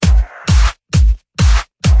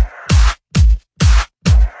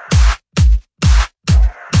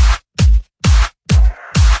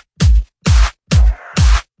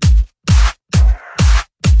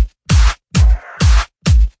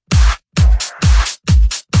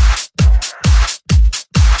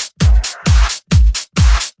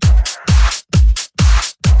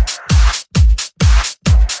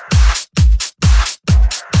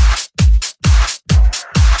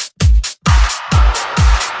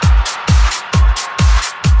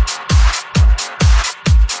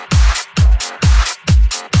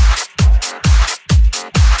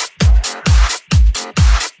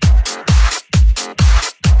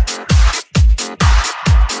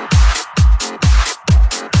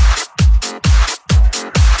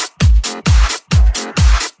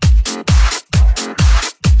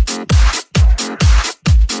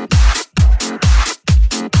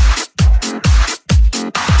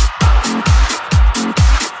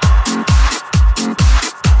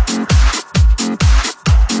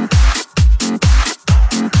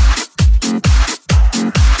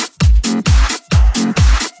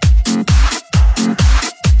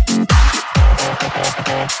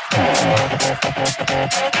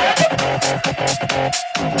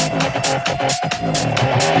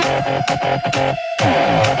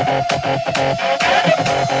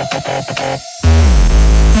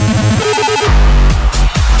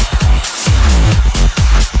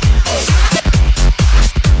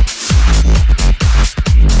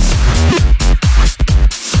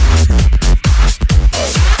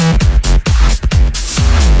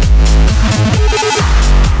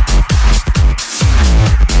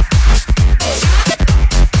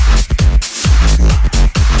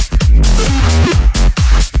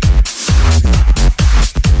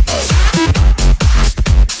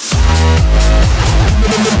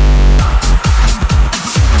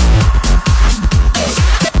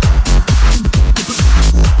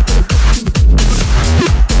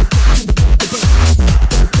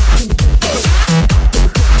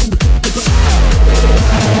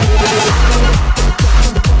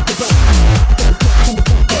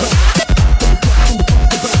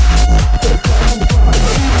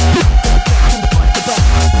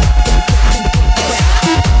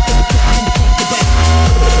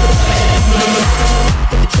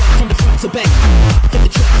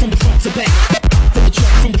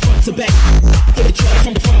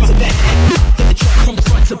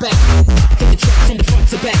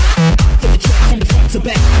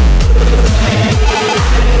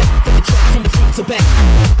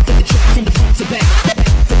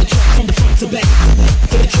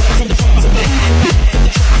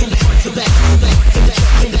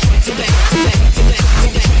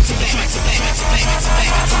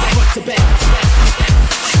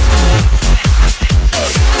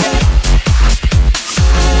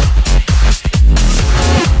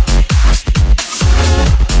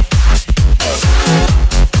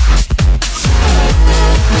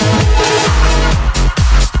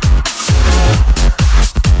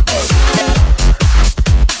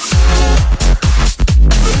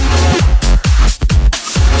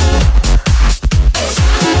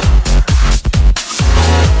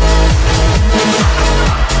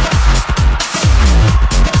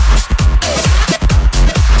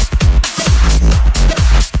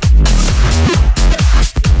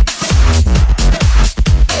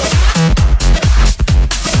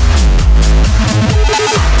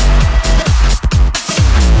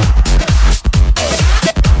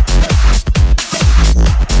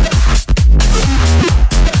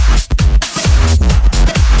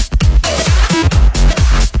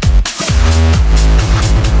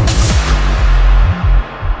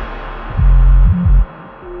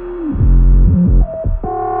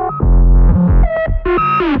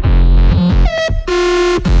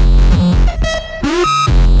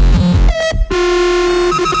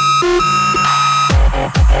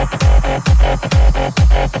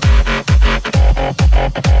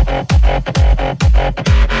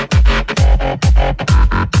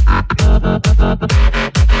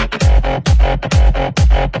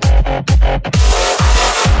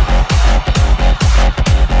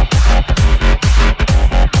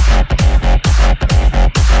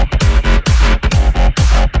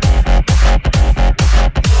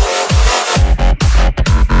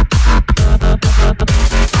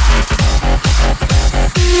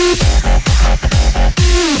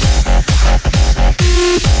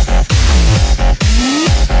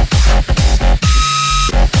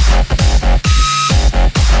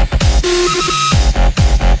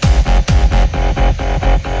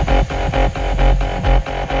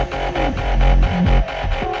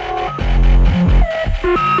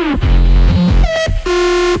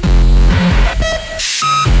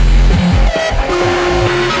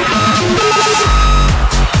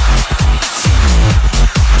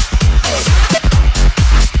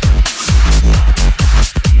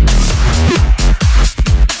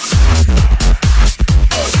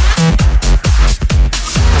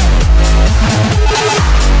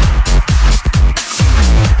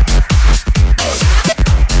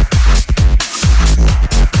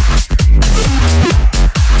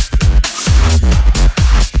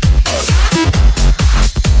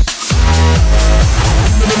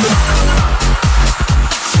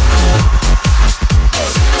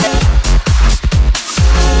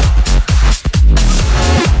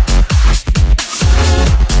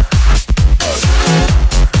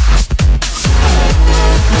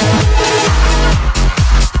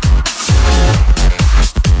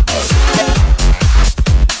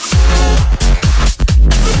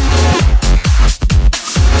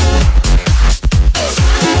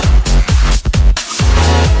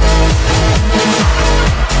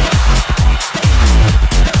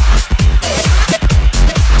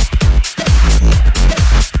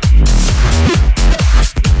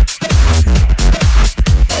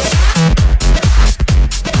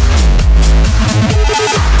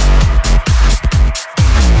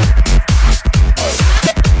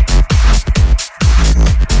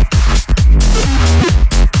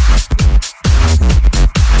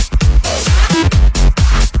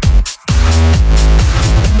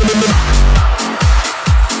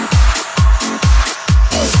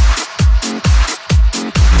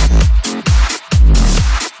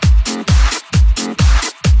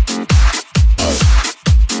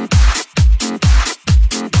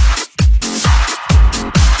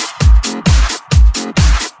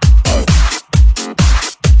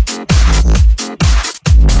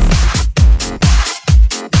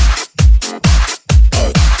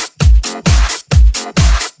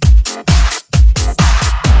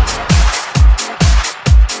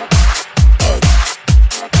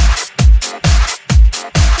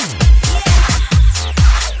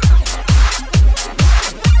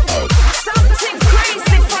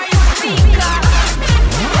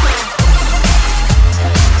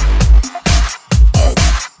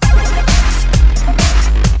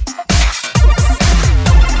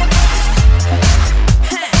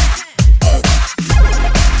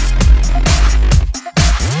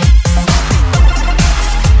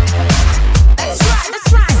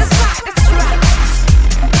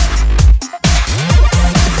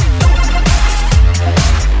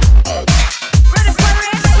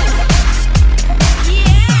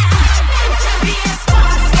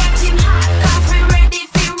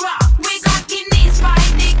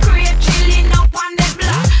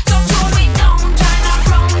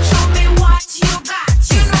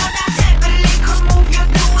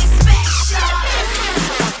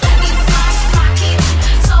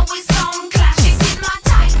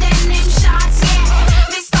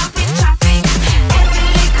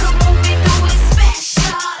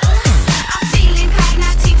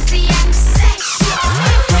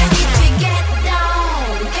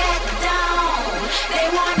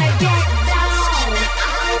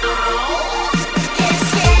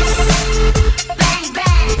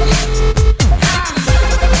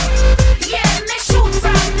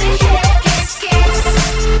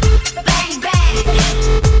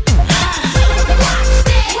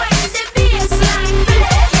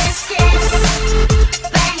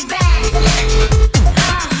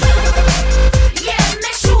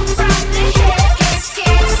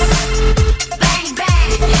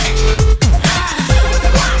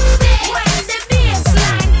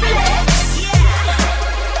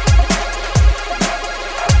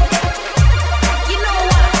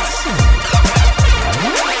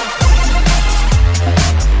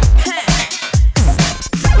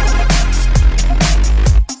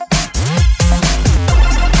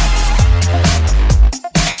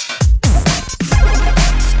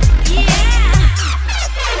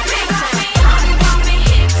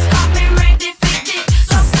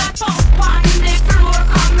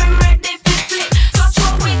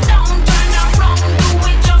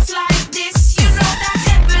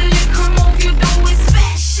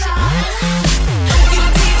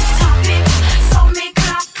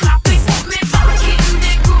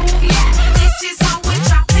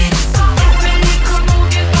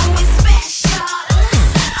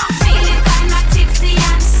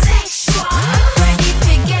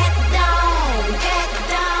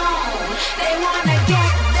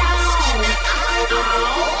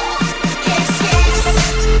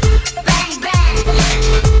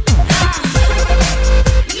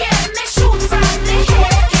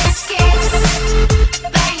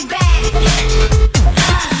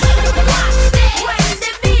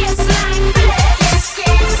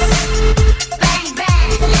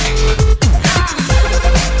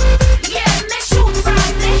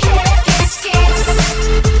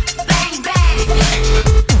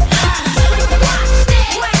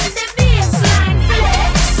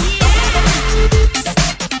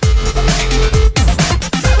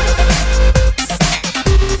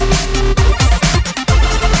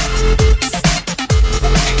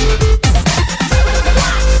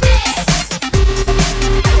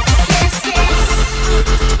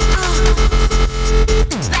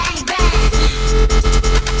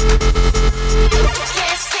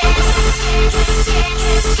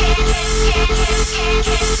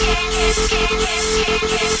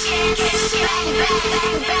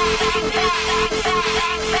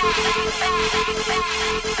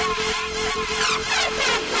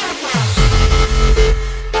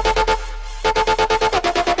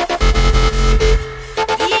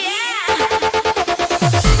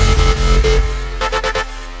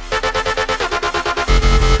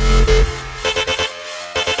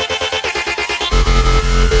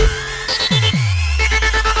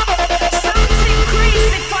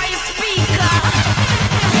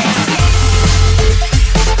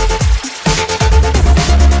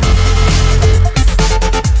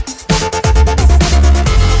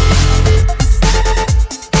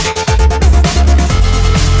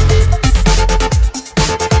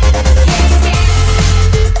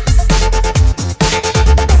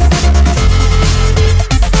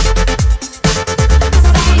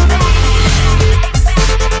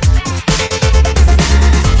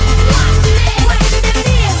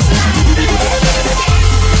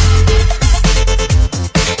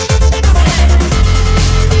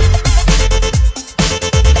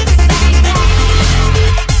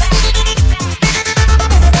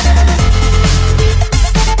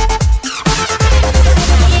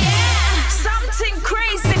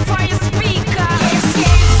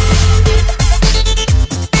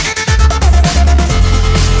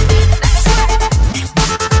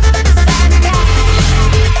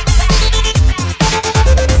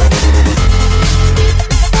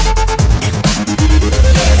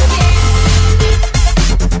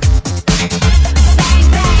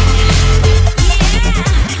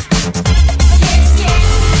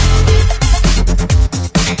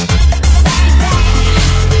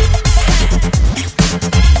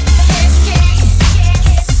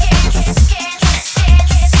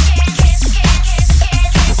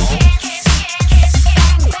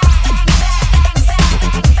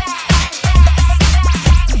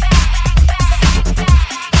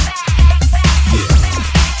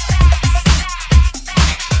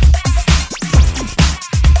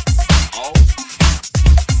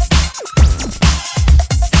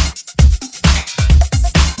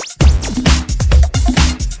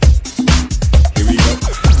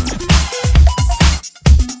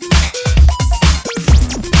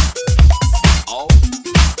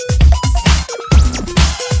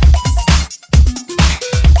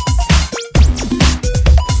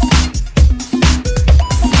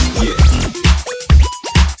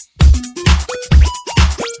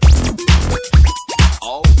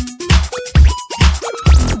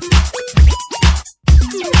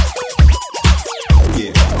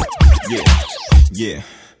Yeah,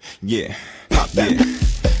 yeah, pop that,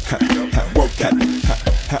 work that,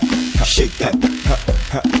 shake that,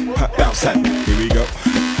 bounce that. Here we go.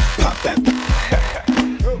 Pop that,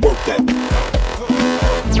 work that.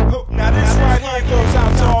 Now this right here goes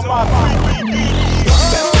out to all my freaky beats. Pop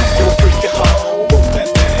that thing, go freak it hard. Work that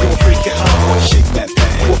thing, go freak it hard. Shake that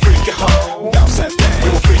thing, go freak it hard. Bounce that thing,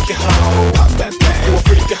 go freak it hard. Pop that thing, go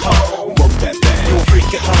freak it hard. Work that thing, go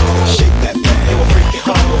freak it hard. Shake that thing, go freak it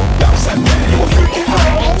hard. Bounce that thing, go freak it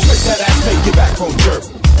hard. Twist that ass, make it back home jerk.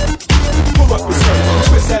 Pull up the skirt,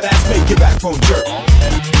 twist that ass, make it back home jerk.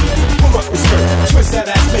 Pull up the skirt, twist that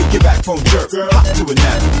ass, make it back home jerk. Hop to it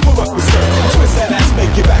now. Pull up the skirt, twist that ass,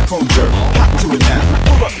 make it back home jerk. Hop to it now.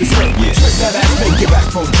 Pull up the skirt, twist that ass, make it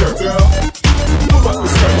back home jerk. Pull up the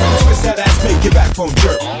skirt, twist that ass, make it back home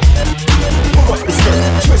jerk. Pull up the skirt,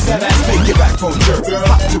 twist that ass, make it back home jerk.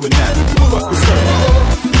 Hop to it now. Pull up the skirt.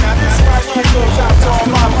 Now this right here goes out to all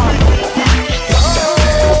my freaky beats. Pop that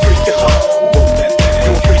thing, go freak it hard. Work that thing,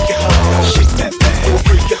 go freak it hard. Shake that thing, go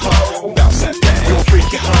freak it hard. Bounce that thing, go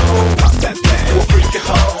freak it hard. Pop that thing, go freak it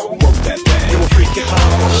hard. Work that thing, go freak it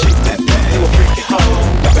hard. Shake that thing, go freak it hard.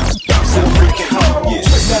 Bounce that freak it hard. Yeah,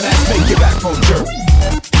 twist that ass, make it back backbone jerk.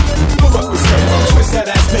 Pull up the skirt, twist that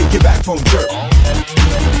ass, make your backbone jerk.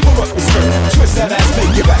 Pull up the skirt, twist that ass,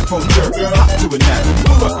 make your backbone jerk. Hop to it now.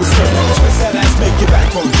 Pull up the skirt, twist that ass, make your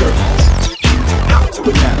backbone jerk. Hop to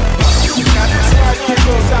it now. Now this right here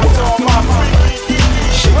goes out to all my freaky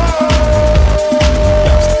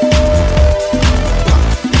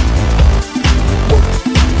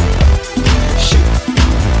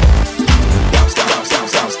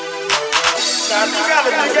Now if you got a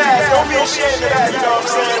big ass, don't be ashamed of that, you know what I'm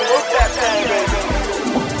saying? Work that thing, baby.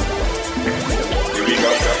 Here we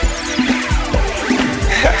go.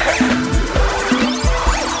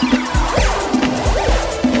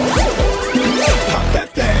 Pop that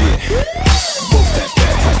thing, move that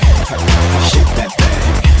thing, shake that thing,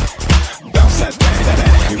 bounce that thing.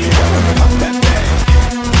 Here we go. Pop that thing,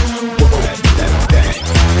 move that thing,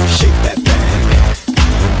 shake that thing,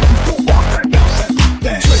 bounce that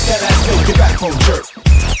thing. Twist that ass, make your backbone jerk.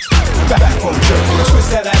 Backbone jerk.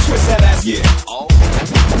 Twist that ass, yeah.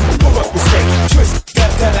 Pull up the skirt, twist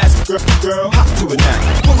that ass, girl, hop to it now.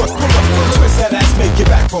 Pull up, twist that ass, make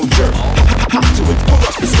your backbone jerk. Hop to it, pull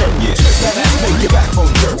up the skirt, yeah. Twist that ass, make your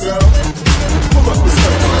backbone jerk, girl. Pull up the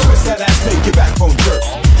skirt, twist that ass, make your backbone jerk.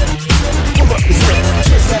 Pull up the skirt,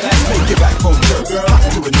 twist that ass, make your backbone jerk, girl. Hop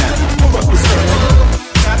to it now. Pull up the skirt.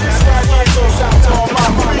 Now this right here goes out to all my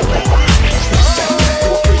freaky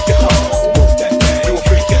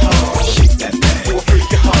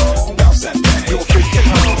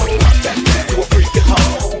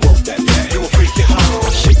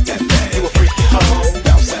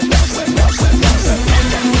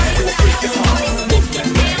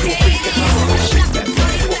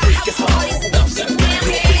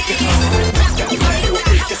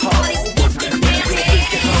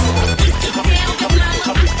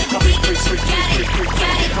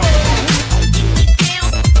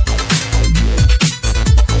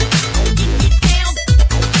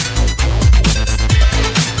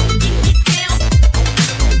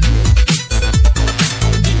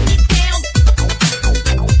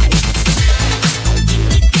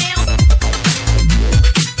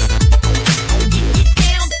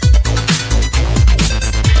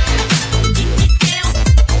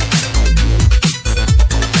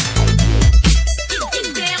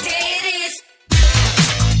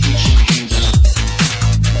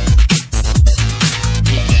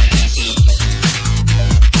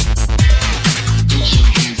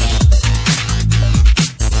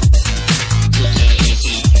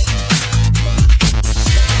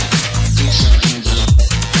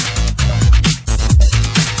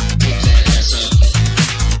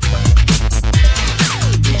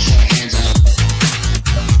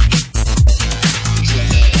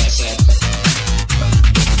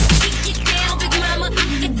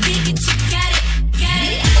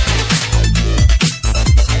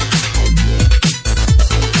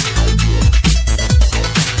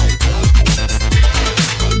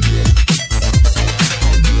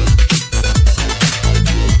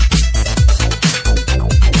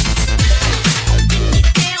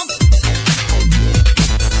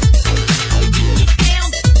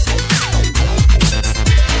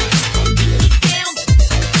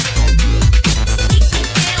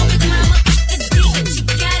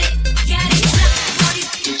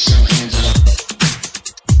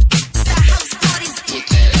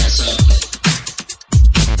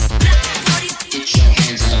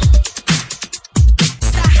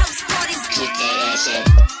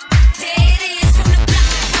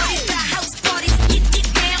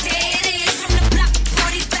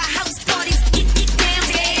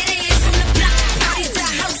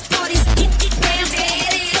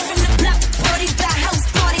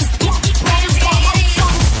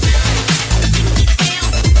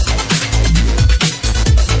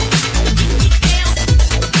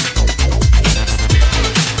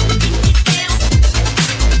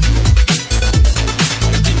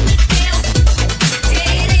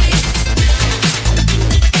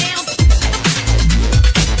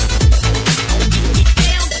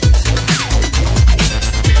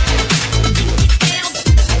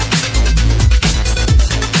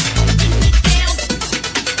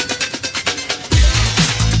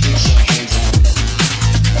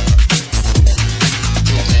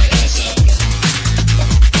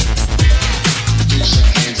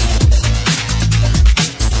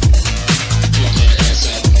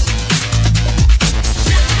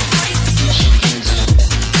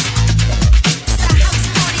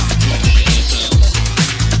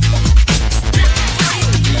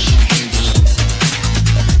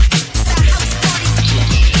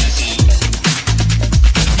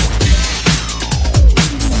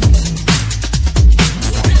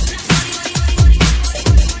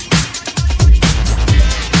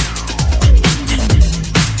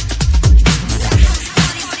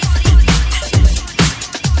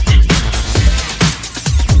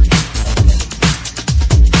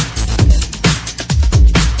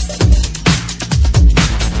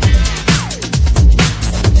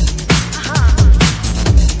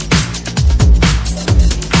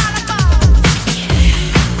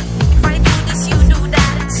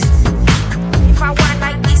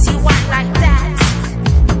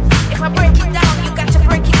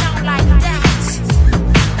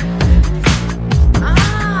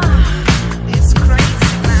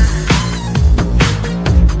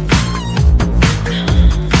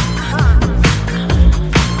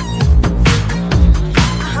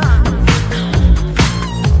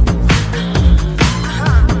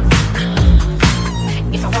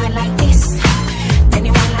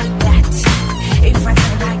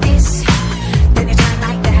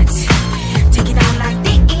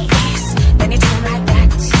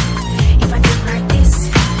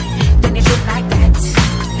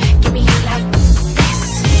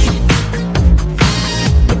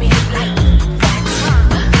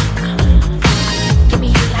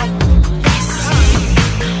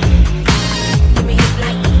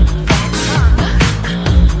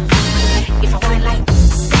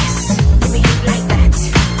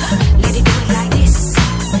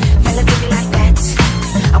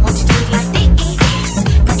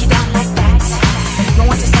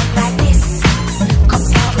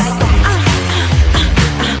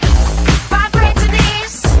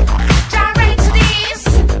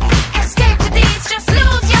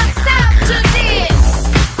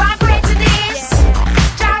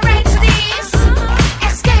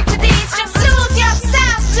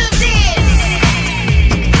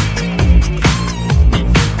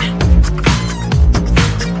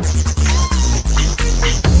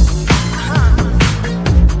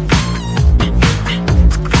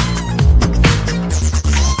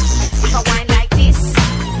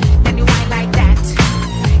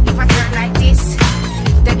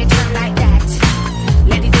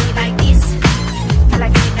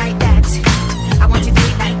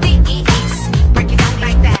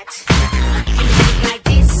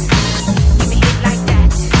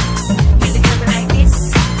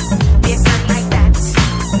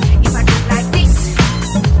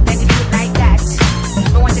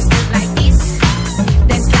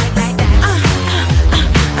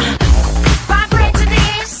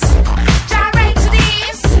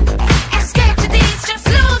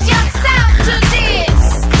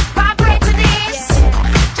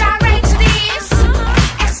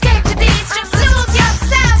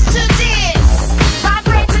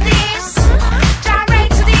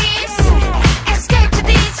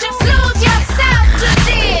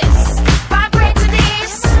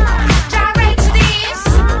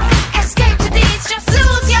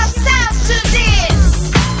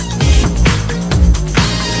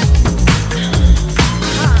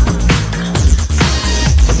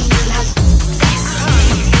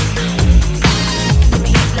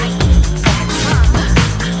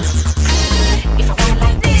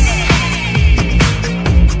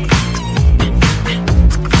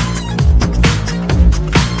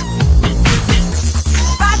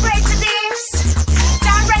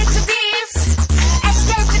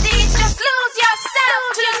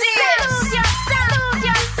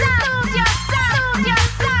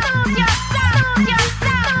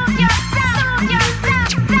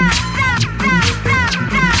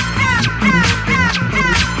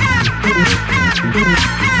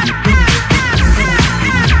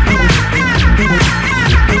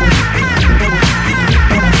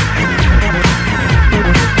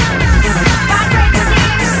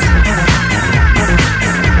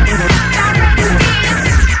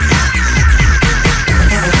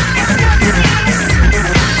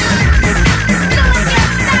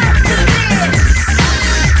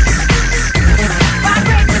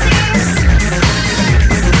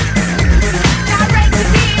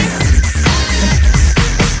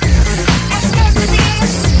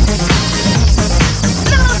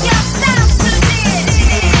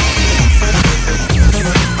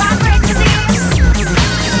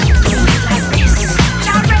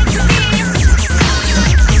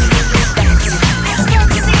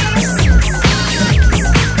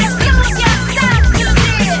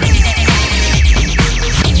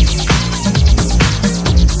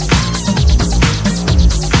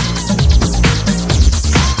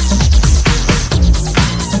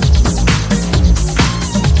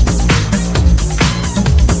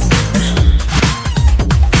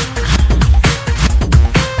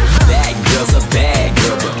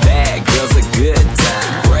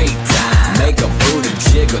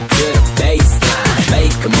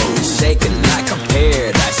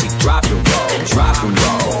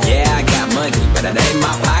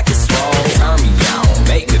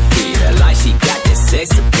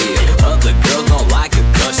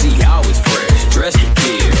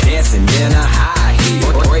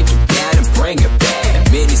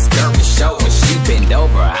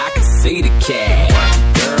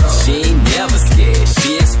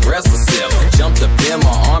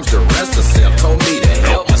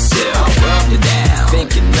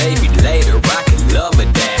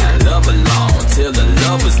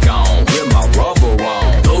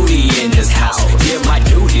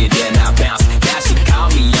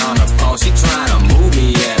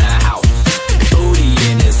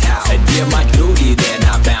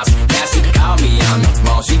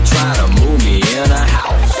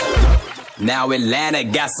Now Atlanta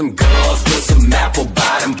got some girls with some apple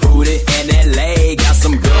bottom booty, and LA got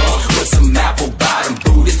some girls with some apple bottom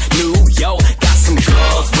booties. New York got some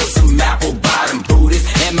girls with some apple bottom booties,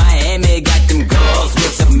 and Miami got them girls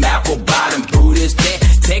with some apple bottom booties.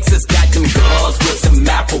 Texas got them girls with some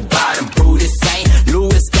apple bottom booties. St.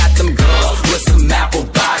 Louis got them girls with some apple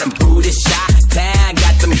bottom booties. Chi-Town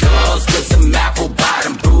got them girls with some apple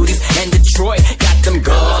bottom booties, and Detroit got them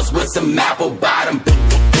girls with some apple bottom booties.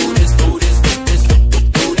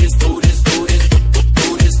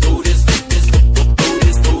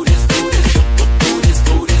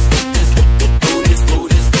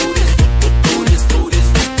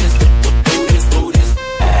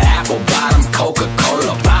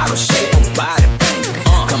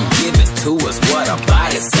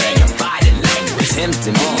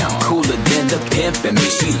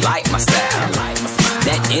 She like my style,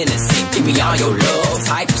 that innocent, give me all your love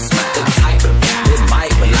type of smile, the type of guy that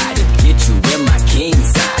might lie to get you in my king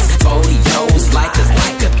size. 40 like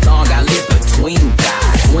a thong, I live between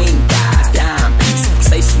thighs, dime piece.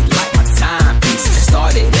 Say she like my timepiece.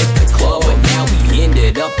 Started at the club, but now we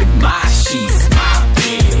ended up in my sheets, my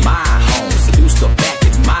bed, my home. Seduced her back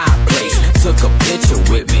at my place. Took a picture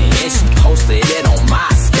with me and she posted it on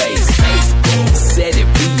MySpace. Facebook said it'd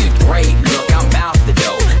be a great look. I'm out the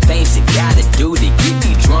door. Things you gotta do to get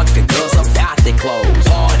me drunk. The girls about their clothes.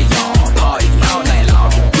 Party all night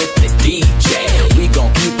long with the DJ. We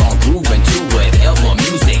gon' keep on grooving to whatever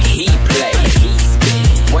music he play. He's been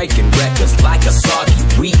breaking records like a soggy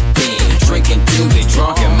weekend. Drinking till we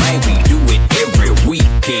drunk, and man, we do it every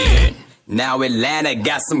weekend. Now Atlanta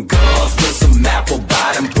got some girls with some apple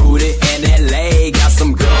bottom booty, and LA got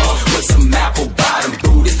some girls with some apple bottom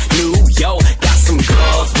booties. New York got some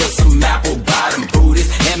girls with some apple bottom booties,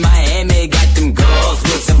 and Miami got them girls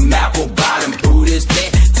with some apple bottom booties.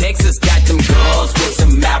 Texas got them girls with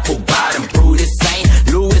some apple bottom booties.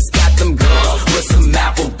 St. Louis got them girls with some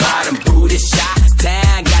apple bottom booties.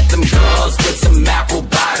 Chi-Town got them girls with some apple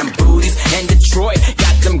bottom booties, and Detroit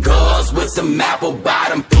got them girls with some apple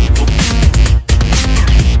bottom booties.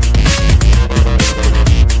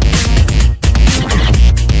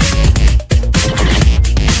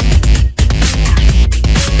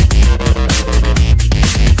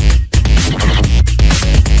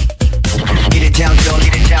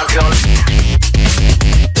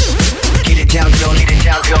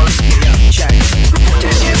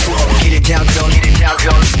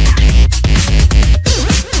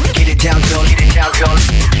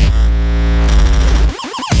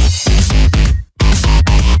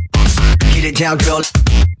 Down, girl.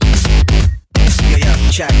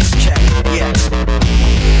 Yeah, check, yeah.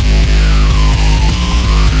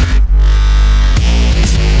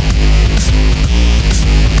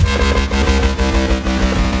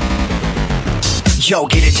 Yo,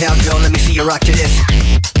 get it down, girl, let me see you rock to this.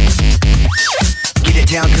 Get it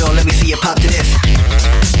down, girl, let me see you pop to this.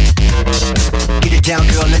 Get it down,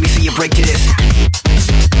 girl, let me see you break to this.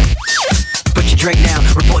 Put your drink down,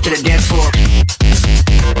 report to the dance floor.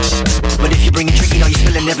 But if you bring a drink, you know you're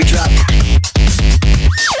spilling every drop.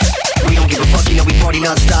 We don't give a fuck, you know we party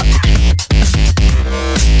non-stop.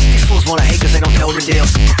 These fools wanna hate cause they don't know the deal.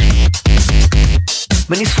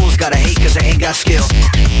 But these fools gotta hate cause they ain't got skill.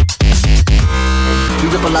 We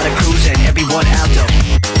rip a lot of crews and everyone alto.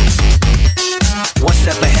 One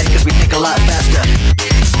step ahead cause we think a lot faster.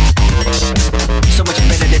 So much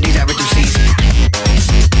better than these average MCs.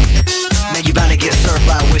 Man, you bound to get served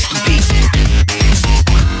by a whiskey beat.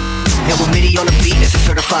 And with MIDI on the beat, it's a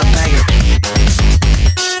certified banger.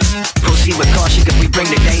 Proceed with caution cause we bring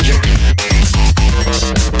the danger.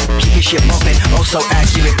 Keep your shit bumping, oh so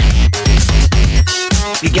accurate.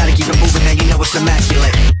 You gotta keep it moving, man, you know it's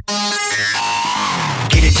immaculate.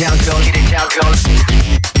 Get it down, girl, get it down, girl.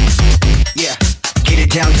 Yeah, get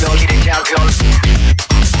it down, girl, get it down, girl.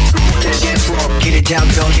 To the dance floor, get it down,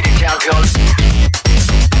 girl, get it down, girl.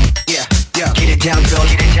 Yeah, yeah, get it down, girl,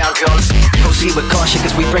 get it down, girl. Proceed with caution,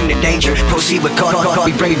 cause we bring the danger. Proceed with caution,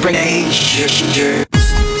 we bring danger.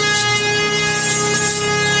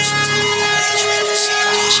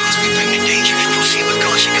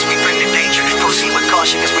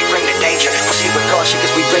 Cause we bring the danger. Proceed with caution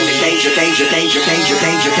cause we bring the danger. Danger, danger, danger,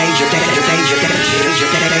 danger, danger, danger, danger, danger, danger,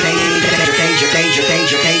 danger,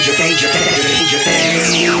 danger, danger, danger, danger,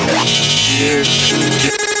 danger.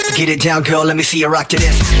 Get it down, girl, let me see you rock to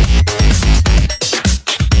this.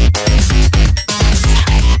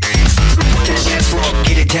 To the dance floor,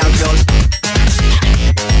 get it down, girl.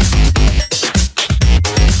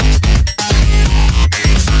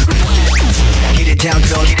 Get it down,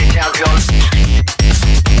 girl, get it down, girl.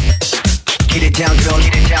 Get it down, girl,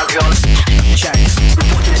 get it down, girl. Check.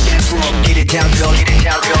 Report to the dance floor. Get it down, girl, get it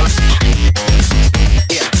down, girl.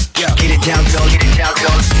 Yeah, yeah. Get it down, girl, get it down,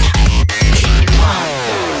 girl.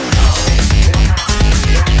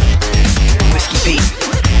 Whiskey beat.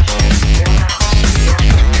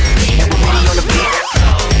 And we're ready on the beat.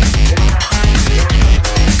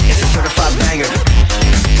 It's a certified banger.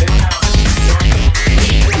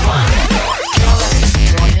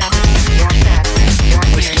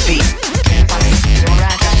 Whiskey beat.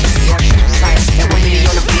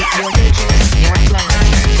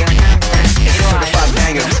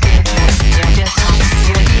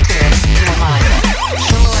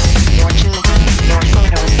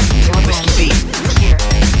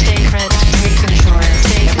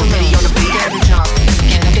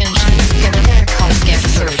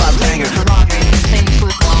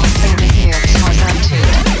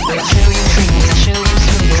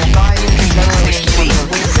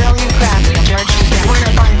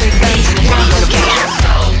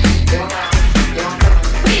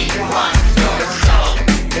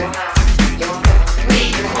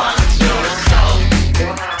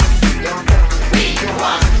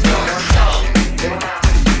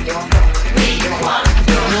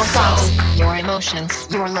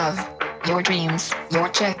 Your love, your dreams, your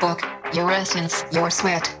checkbook, your essence, your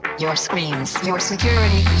sweat, your screams, your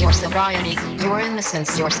security, your sobriety, your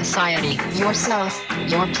innocence, your society, yourself,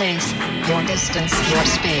 your place, your distance, your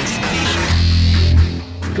space.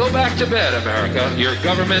 Go back to bed, America. Your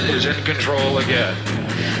government is in control again.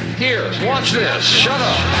 Here, watch this. Shut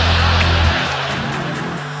up.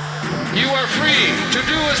 You are free to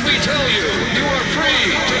do as we tell you. You are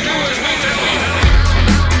free to do as we tell you.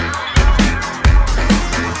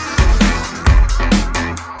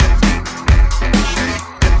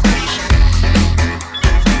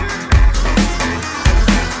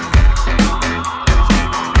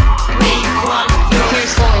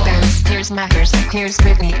 Here's Mackers, here's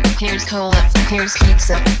Britney, here's Cola, here's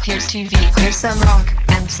pizza, here's TV, here's some rock,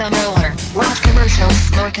 and some roller. Watch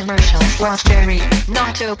commercials, more commercials, watch Jerry,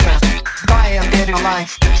 not Oprah. Buy a better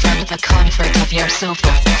life, from the comfort of your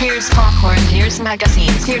sofa. Here's popcorn, here's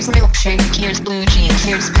magazines, here's milkshake, here's blue jeans,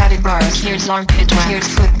 here's padded bars, here's armpit wax, here's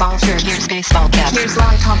football shirt, here's baseball cap, here's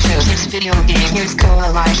live talk shows, here's video game, here's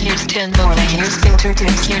cola light, here's tin bowling, here's filter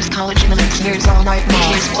tips, here's college minutes, here's all night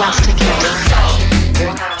mall, here's plastic hits.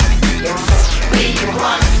 We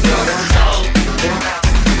want your soul.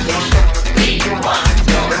 We want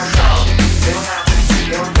your soul.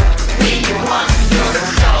 We want your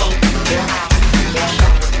soul.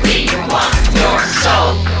 We want your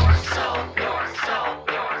soul.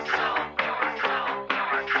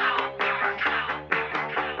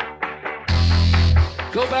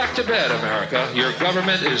 Go back to bed, America. Your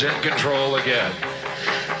government is in control again.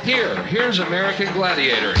 Here's American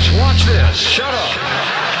Gladiators. Watch this. Shut up.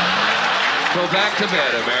 Go back to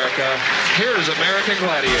bed, America. Here's American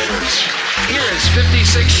Gladiators. Here is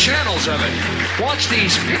 56 channels of it. Watch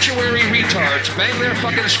these pituitary retards bang their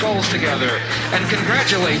fucking skulls together and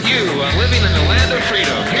congratulate you on living in the land of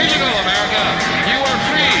freedom. Here you go, America. You are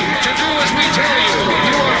free to do as we tell you.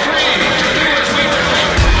 You are free to do as we tell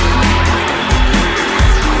you.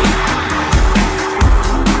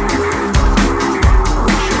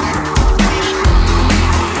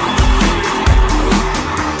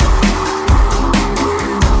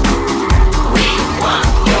 Want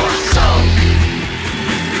your soul.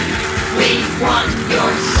 We want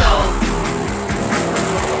your soul.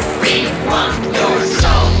 We want your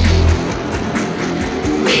soul.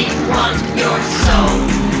 We want your soul.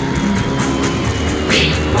 We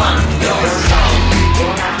want your soul.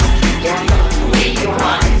 We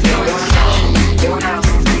want your soul. We want your soul.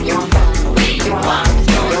 We want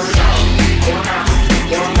your soul.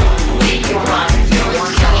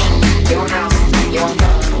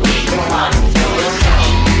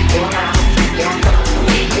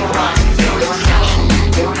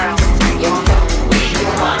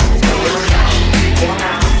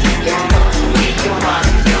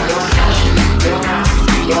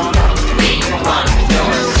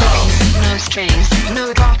 No strays,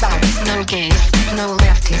 no dropouts, no gays, no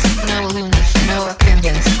lefties, no loonies, no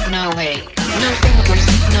opinions, no way. No thinkers,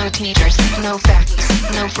 no teachers, no facts,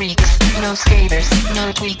 no freaks, no skaters,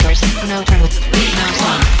 no tweakers, no truth, no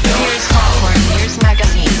fun. Here's popcorn, here's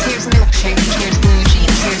magazines, here's milkshakes, here's blue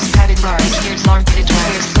jeans, here's padded bars, here's armpit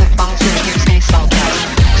jazz, here's football, here's baseball cash.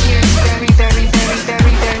 Here's very, very, very,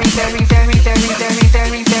 very, very, very, very, very, very,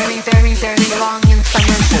 very, very, very, very long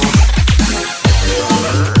infomercials.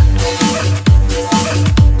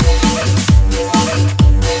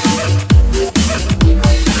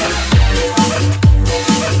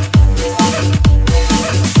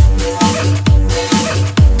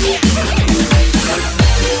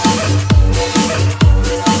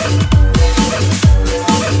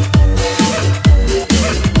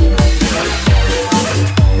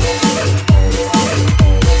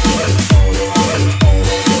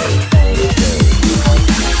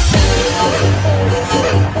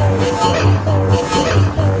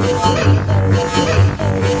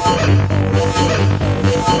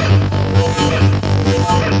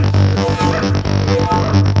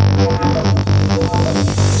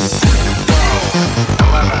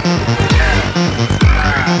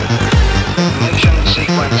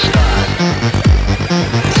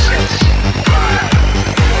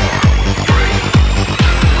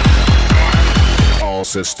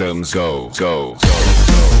 Systems go, go.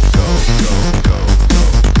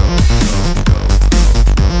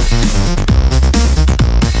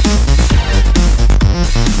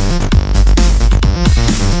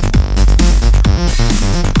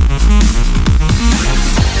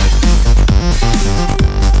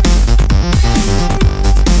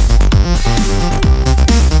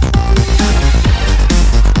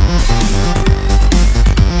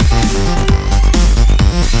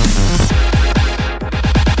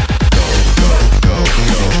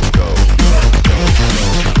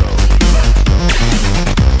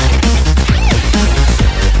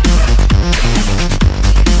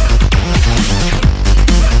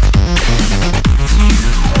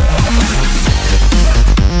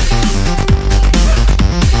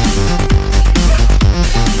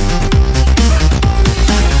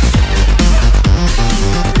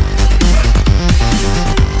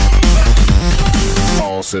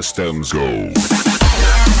 Systems go.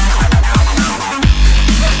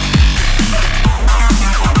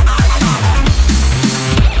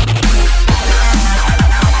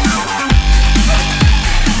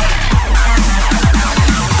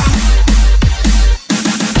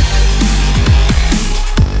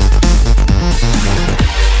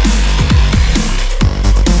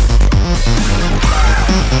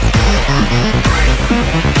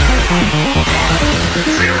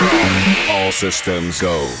 Systems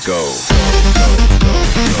go, go.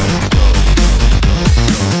 Go.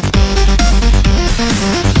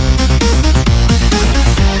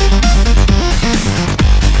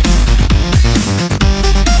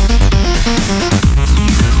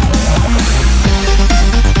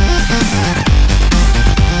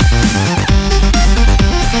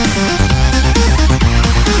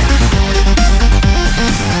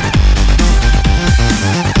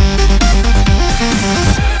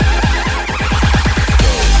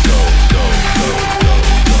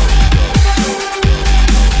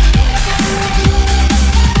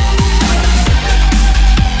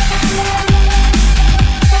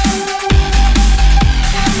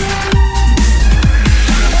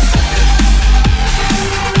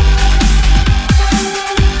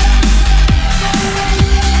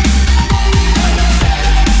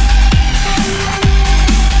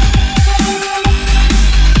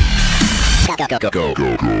 go,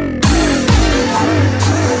 go, go.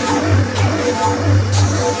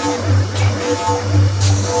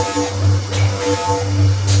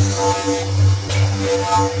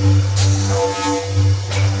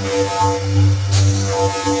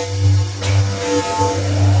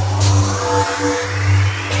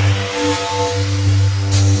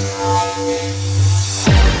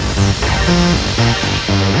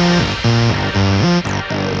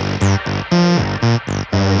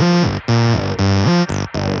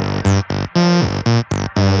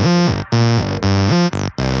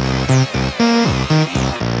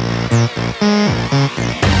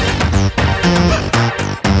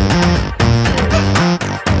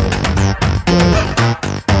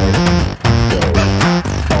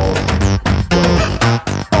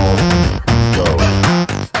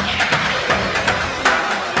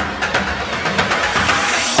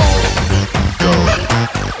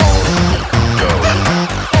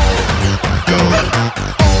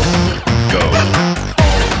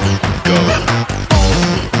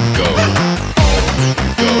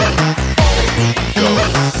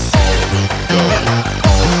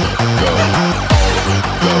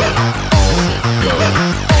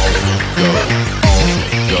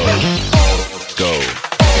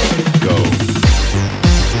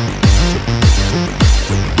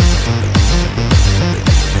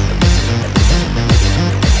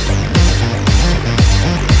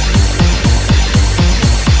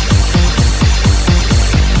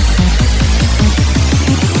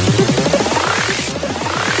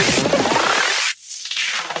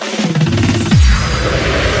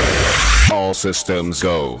 Systems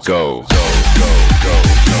go, go, go, go, go,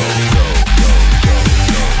 go, go.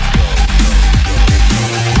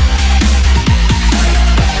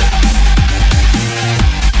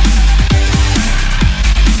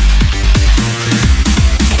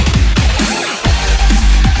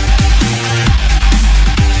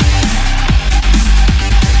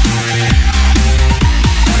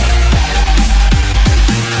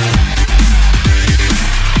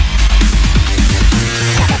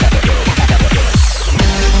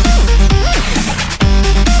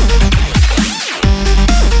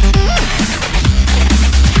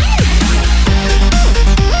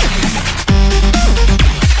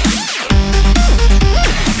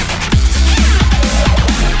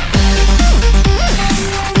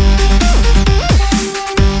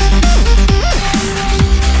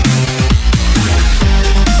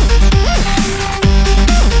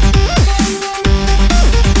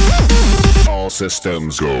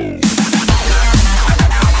 Systems go.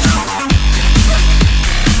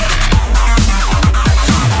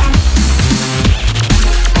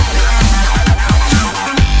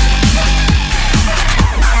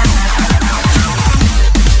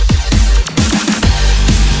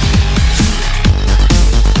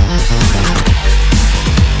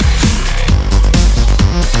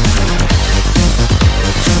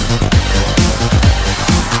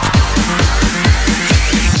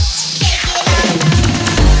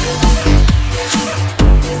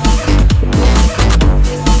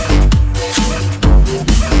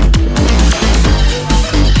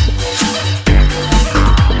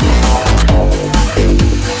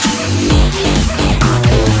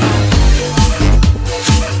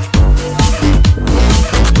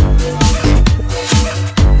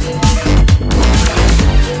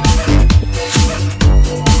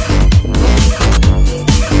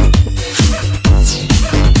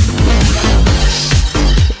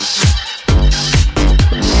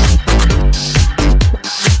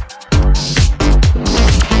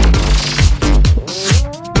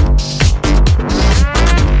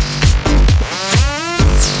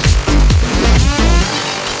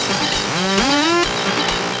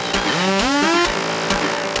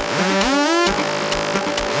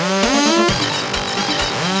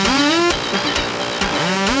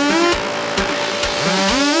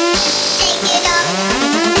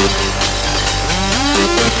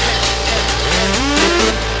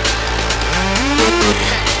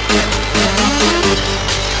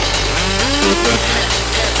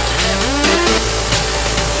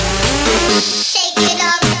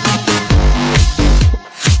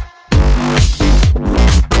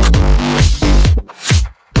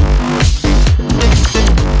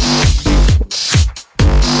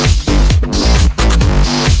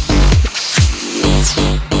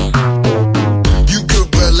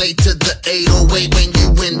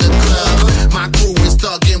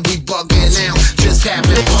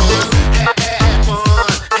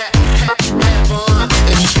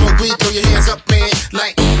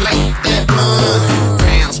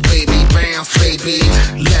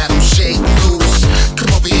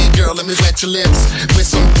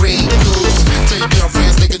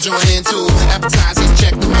 Appetizers,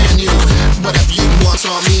 check the menu. Whatever you want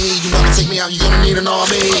on me, you wanna take me out, you're gonna need an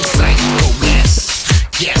army. Psycho Bless,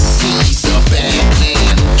 yes, he's a bad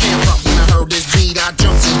man. Can't front when I heard this beat, I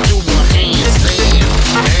jumped into a handstand.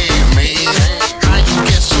 Damn, man, how you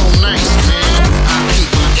get so